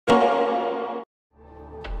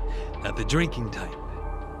Not the drinking type.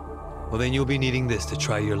 Well, then you'll be needing this to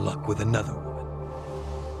try your luck with another woman.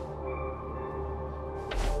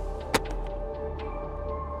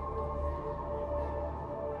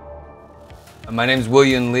 My name's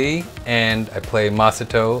William Lee, and I play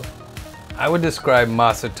Masato. I would describe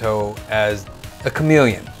Masato as a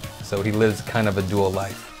chameleon, so he lives kind of a dual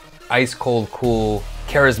life. Ice cold, cool,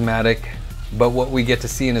 charismatic, but what we get to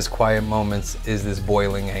see in his quiet moments is this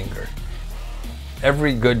boiling anger.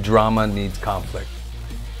 Every good drama needs conflict,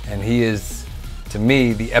 and he is, to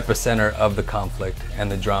me, the epicenter of the conflict and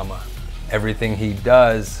the drama. Everything he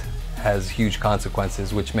does has huge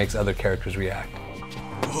consequences, which makes other characters react.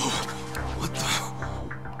 Whoa.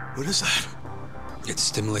 What is that? It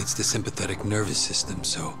stimulates the sympathetic nervous system,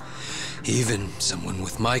 so even someone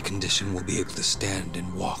with my condition will be able to stand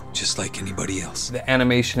and walk just like anybody else. The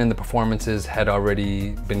animation and the performances had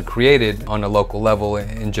already been created on a local level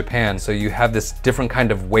in Japan, so you have this different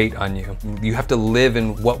kind of weight on you. You have to live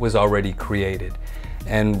in what was already created.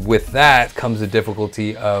 And with that comes the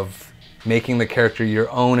difficulty of making the character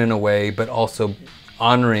your own in a way, but also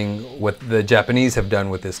honoring what the Japanese have done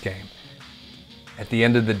with this game. At the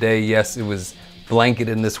end of the day, yes, it was blanketed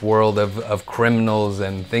in this world of criminals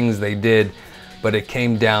and things they did, but it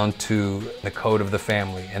came down to the code of the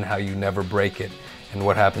family and how you never break it and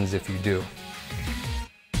what happens if you do.